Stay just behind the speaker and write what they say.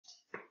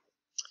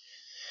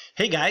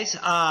Hey guys,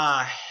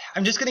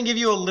 I'm just going to give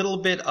you a little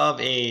bit of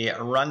a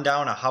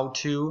rundown, a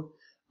how-to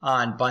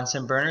on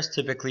Bunsen burners.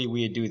 Typically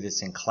we do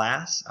this in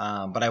class,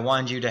 but I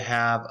wanted you to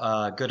have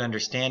a good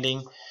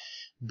understanding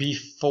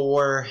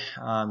before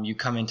you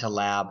come into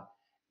lab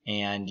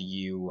and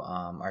you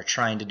are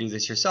trying to do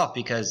this yourself,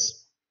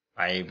 because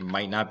I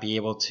might not be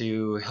able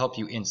to help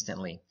you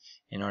instantly.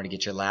 In order to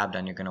get your lab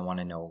done, you're going to want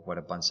to know what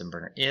a Bunsen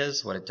burner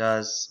is, what it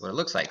does, what it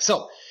looks like.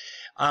 So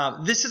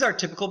this is our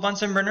typical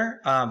Bunsen burner.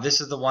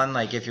 This is the one,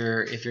 like if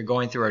you're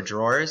going through our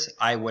drawers,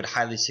 I would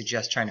highly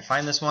suggest trying to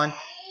find this one.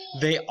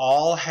 They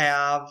all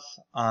have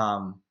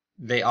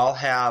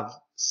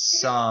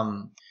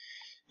some,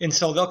 and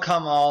so they'll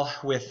come all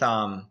with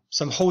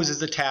some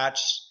hoses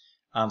attached.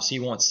 So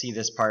you won't see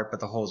this part, but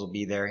the hose will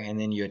be there, and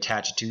then you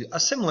attach it to a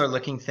similar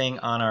looking thing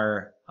on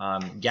our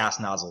gas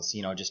nozzles.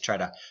 You know, just try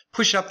to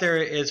push it up there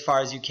as far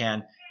as you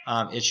can.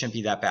 It shouldn't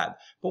be that bad.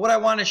 But what I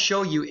want to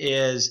show you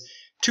is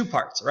two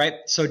parts, right?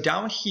 So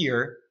down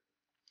here,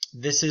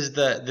 this is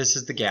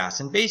the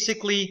gas, and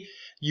basically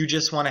you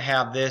just want to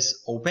have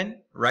this open,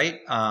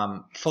 right?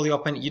 Fully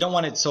open. You don't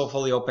want it so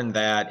fully open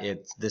that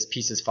this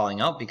piece is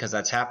falling out, because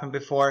that's happened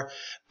before.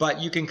 But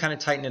you can kind of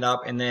tighten it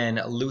up and then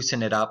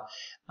loosen it up,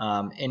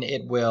 and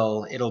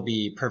it'll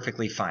be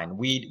perfectly fine.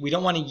 We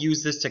don't want to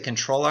use this to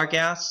control our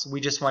gas. We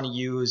just want to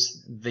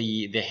use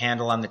the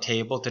handle on the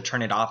table to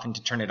turn it off and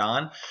to turn it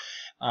on.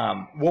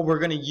 What we're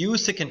going to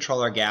use to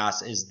control our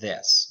gas is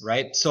this,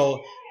 right?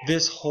 So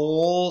this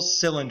whole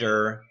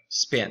cylinder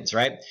spins,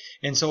 right?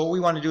 And so what we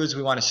want to do is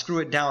we want to screw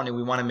it down, and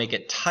we want to make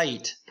it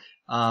tight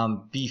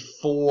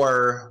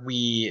before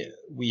we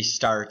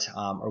start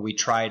or we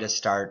try to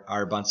start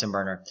our Bunsen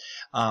burner.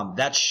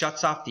 That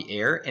shuts off the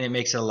air, and it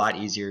makes it a lot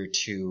easier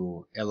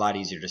to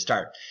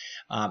start.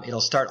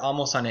 It'll start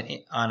almost on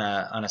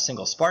a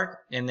single spark,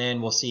 and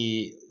then we'll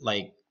see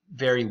like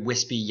very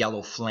wispy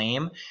yellow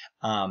flame.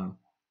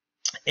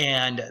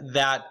 And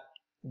that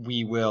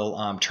we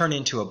will turn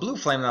into a blue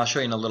flame, and I'll show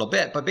you in a little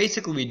bit. But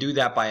basically we do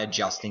that by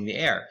adjusting the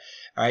air.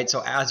 All right,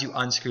 so as you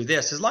unscrew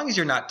this, as long as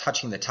you're not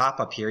touching the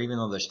top up here, even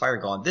though there's fire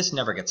going, this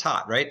never gets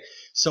hot, right?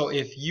 So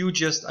if you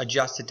just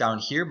adjust it down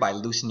here by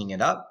loosening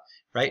it up,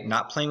 right,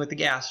 not playing with the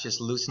gas, just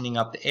loosening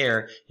up the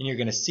air, and you're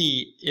going to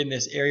see in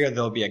this area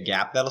there'll be a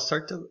gap that'll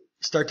start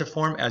to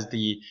form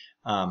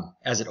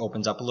as it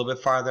opens up a little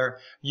bit farther.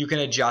 You can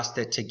adjust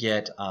it to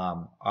get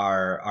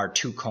our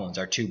two cones,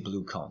 our two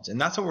blue cones. And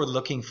that's what we're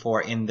looking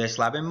for in this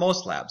lab, in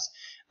most labs.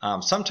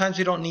 Sometimes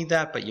we don't need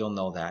that, but you'll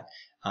know that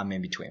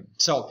in between.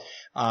 So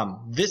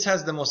this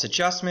has the most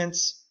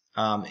adjustments.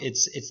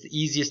 It's the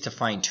easiest to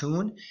fine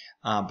tune,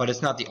 but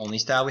it's not the only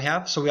style we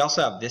have. So we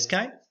also have this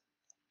guy,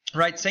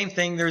 right? Same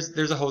thing,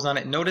 there's a hose on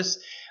it. Notice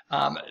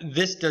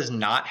this does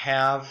not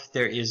have,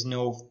 there is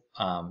no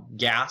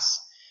gas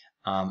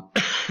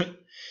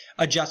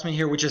adjustment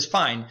here, which is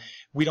fine.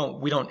 We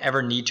don't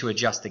ever need to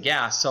adjust the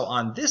gas. So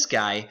on this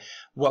guy,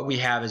 what we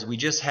have is we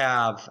just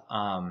have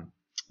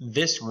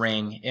this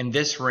ring, and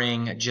this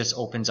ring just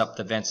opens up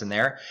the vents in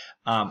there.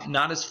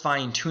 Not as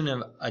fine-tuned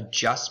of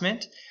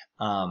adjustment.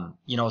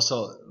 You know,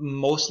 so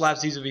most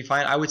labs these would be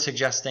fine. I would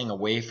suggest staying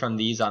away from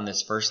these on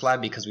this first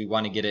lab, because we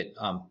want to get it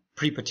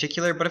pretty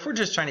particular. But if we're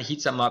just trying to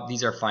heat something up,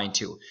 these are fine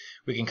too.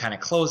 We can kind of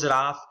close it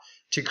off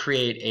to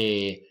create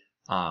a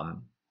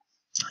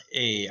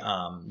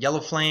yellow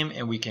flame,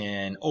 and we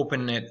can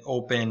open it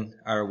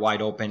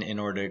wide open in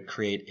order to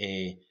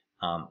create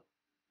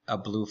a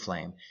blue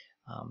flame.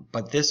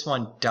 But this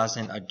one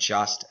doesn't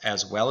adjust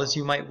as well as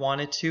you might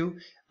want it to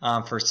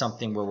for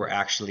something where we're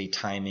actually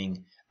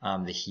timing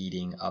the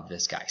heating of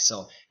this guy.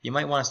 So you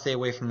might want to stay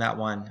away from that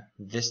one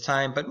this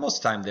time, but most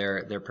of the time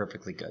they're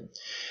perfectly good.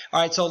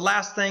 All right, so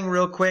last thing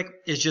real quick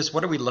is just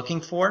what are we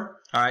looking for?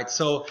 All right,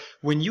 so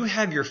when you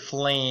have your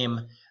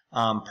flame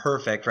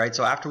perfect, right?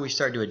 So after we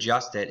start to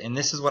adjust it, and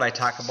this is what I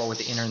talk about with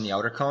the inner and the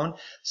outer cone.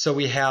 So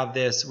we have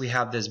this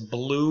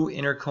blue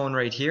inner cone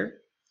right here,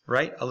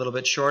 right? A little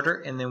bit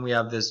shorter, and then we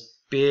have this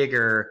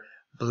bigger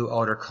blue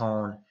outer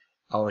cone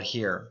out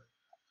here,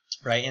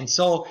 right? And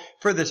so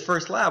for this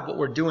first lab, what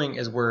we're doing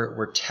is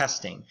we're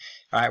testing.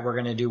 All right, we're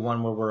going to do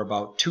one where we're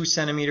about 2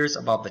 centimeters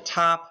above the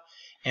top.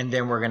 And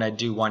then we're going to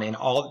do one in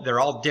they're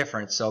all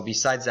different. So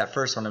besides that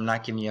first one, I'm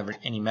not giving you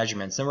any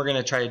measurements. Then we're going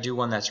to try to do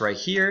one that's right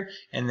here.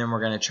 And then we're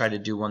going to try to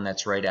do one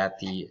that's right at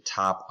the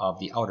top of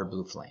the outer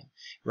blue flame,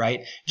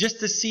 right?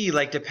 Just to see,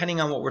 like,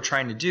 depending on what we're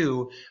trying to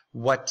do,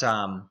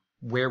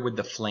 where would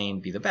the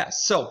flame be the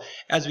best. So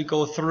as we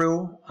go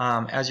through,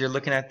 as you're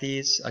looking at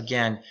these,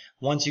 again,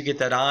 once you get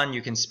that on,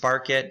 you can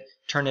spark it,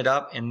 turn it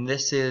up. And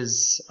this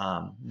is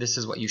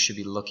what you should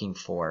be looking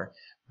for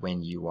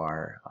when you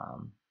are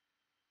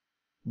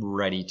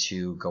ready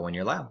to go in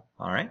your lab.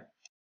 All right.